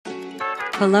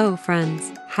Hello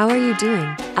friends, how are you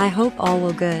doing? I hope all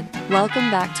will good.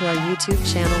 Welcome back to our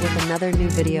YouTube channel with another new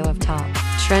video of top,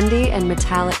 trendy and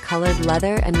metallic colored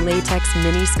leather and latex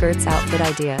mini skirts outfit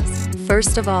ideas.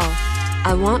 First of all,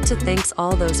 I want to thank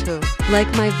all those who like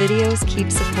my videos,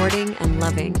 keep supporting and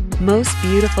loving. Most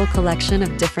beautiful collection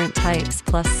of different types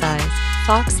plus size.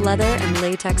 Fox leather and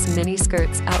latex mini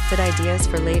skirts outfit ideas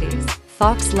for ladies.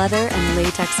 Fox leather and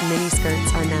latex mini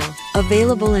skirts are now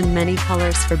available in many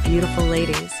colors for beautiful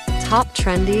ladies. Top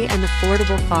trendy and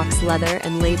affordable fox leather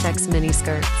and latex mini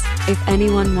skirts. If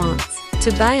anyone wants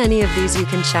to buy any of these, you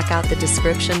can check out the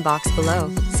description box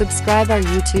below. Subscribe our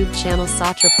YouTube channel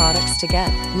Satra Products to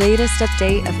get latest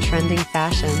update of trending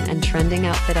fashion and trending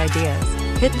outfit ideas.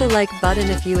 Hit the like button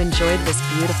if you enjoyed this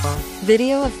beautiful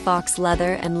video of fox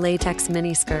leather and latex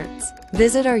mini skirts.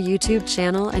 Visit our YouTube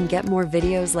channel and get more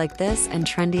videos like this and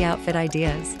trendy outfit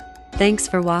ideas. Thanks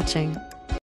for watching.